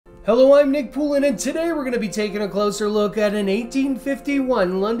Hello, I'm Nick Poulin, and today we're going to be taking a closer look at an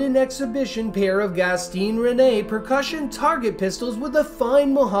 1851 London Exhibition pair of Gastinne Renette percussion target pistols with a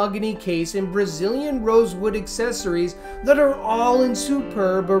fine mahogany case and Brazilian rosewood accessories that are all in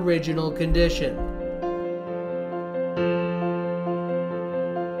superb original condition.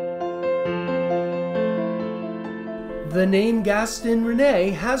 The name Gastinne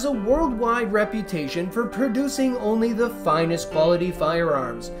Renette has a worldwide reputation for producing only the finest quality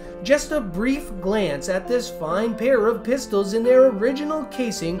firearms. Just a brief glance at this fine pair of pistols in their original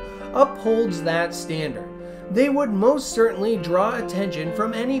casing upholds that standard. They would most certainly draw attention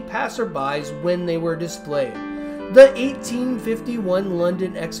from any passerbys when they were displayed. The 1851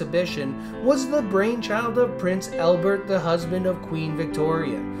 London Exhibition was the brainchild of Prince Albert, the husband of Queen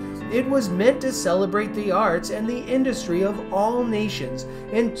Victoria. It was meant to celebrate the arts and the industry of all nations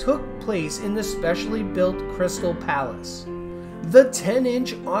and took place in the specially built Crystal Palace. The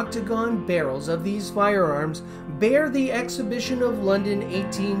 10-inch octagon barrels of these firearms bear the Exhibition of London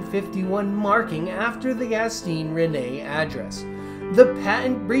 1851 marking after the Gastinne Renette address. The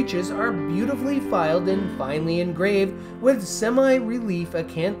patent breeches are beautifully filed and finely engraved with semi-relief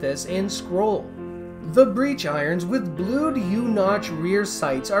acanthus and scroll. The breech irons with blued U-notch rear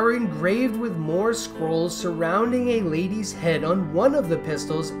sights are engraved with more scrolls surrounding a lady's head on one of the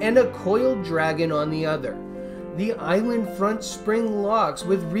pistols and a coiled dragon on the other. The island front spring locks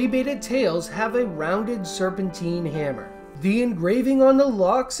with rebated tails have a rounded serpentine hammer. The engraving on the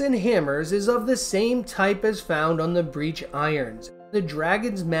locks and hammers is of the same type as found on the breech irons. The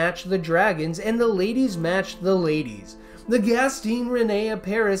dragons match the dragons and the ladies match the ladies. The Gastinne Renette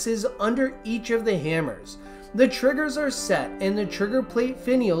appareil is under each of the hammers. The triggers are set and the trigger plate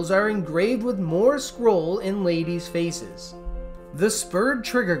finials are engraved with more scroll and ladies' faces. The spurred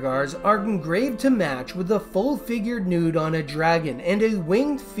trigger guards are engraved to match with a full-figured nude on a dragon and a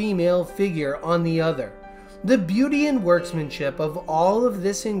winged female figure on the other. The beauty and workmanship of all of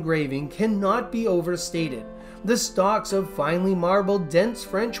this engraving cannot be overstated. The stocks of finely marbled dense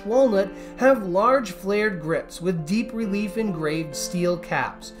French walnut have large flared grips with deep relief engraved steel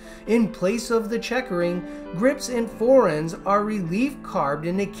caps. In place of the checkering, grips and forends are relief carved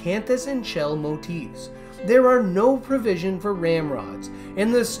in acanthus and shell motifs. There are no provision for ramrods,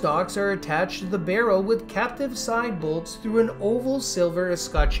 and the stocks are attached to the barrel with captive side bolts through an oval silver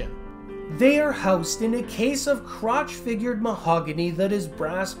escutcheon. They are housed in a case of crotch-figured mahogany that is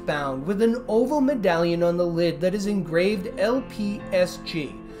brass bound with an oval medallion on the lid that is engraved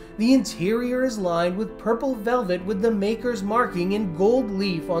LPSG. The interior is lined with purple velvet with the maker's marking in gold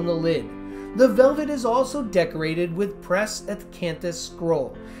leaf on the lid. The velvet is also decorated with pressed acanthus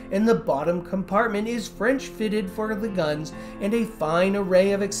scroll, and the bottom compartment is French fitted for the guns and a fine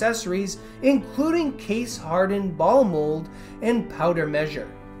array of accessories including case-hardened ball mold and powder measure.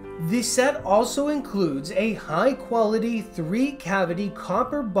 The set also includes a high-quality 3-cavity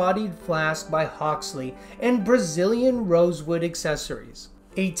copper-bodied flask by Hawksley and Brazilian rosewood accessories.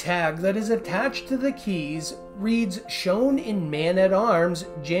 A tag that is attached to the keys reads "Shown in Man-at-Arms,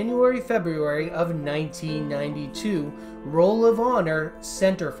 January-February of 1992, Roll of Honor,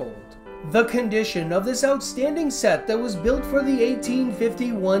 Centerfold." The condition of this outstanding set that was built for the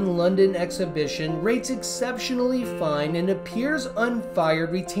 1851 London Exhibition rates exceptionally fine and appears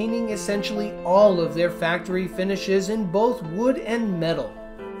unfired, retaining essentially all of their factory finishes in both wood and metal.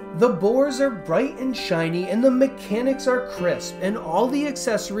 The bores are bright and shiny and the mechanics are crisp, and all the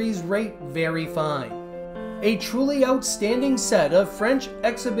accessories rate very fine. A truly outstanding set of French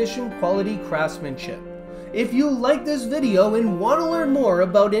exhibition quality craftsmanship. If you like this video and want to learn more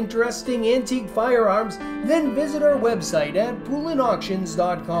about interesting antique firearms, then visit our website at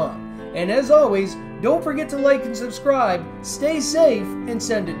poulinauctions.com. And as always, don't forget to like and subscribe, stay safe, and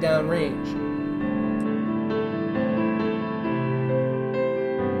send it downrange.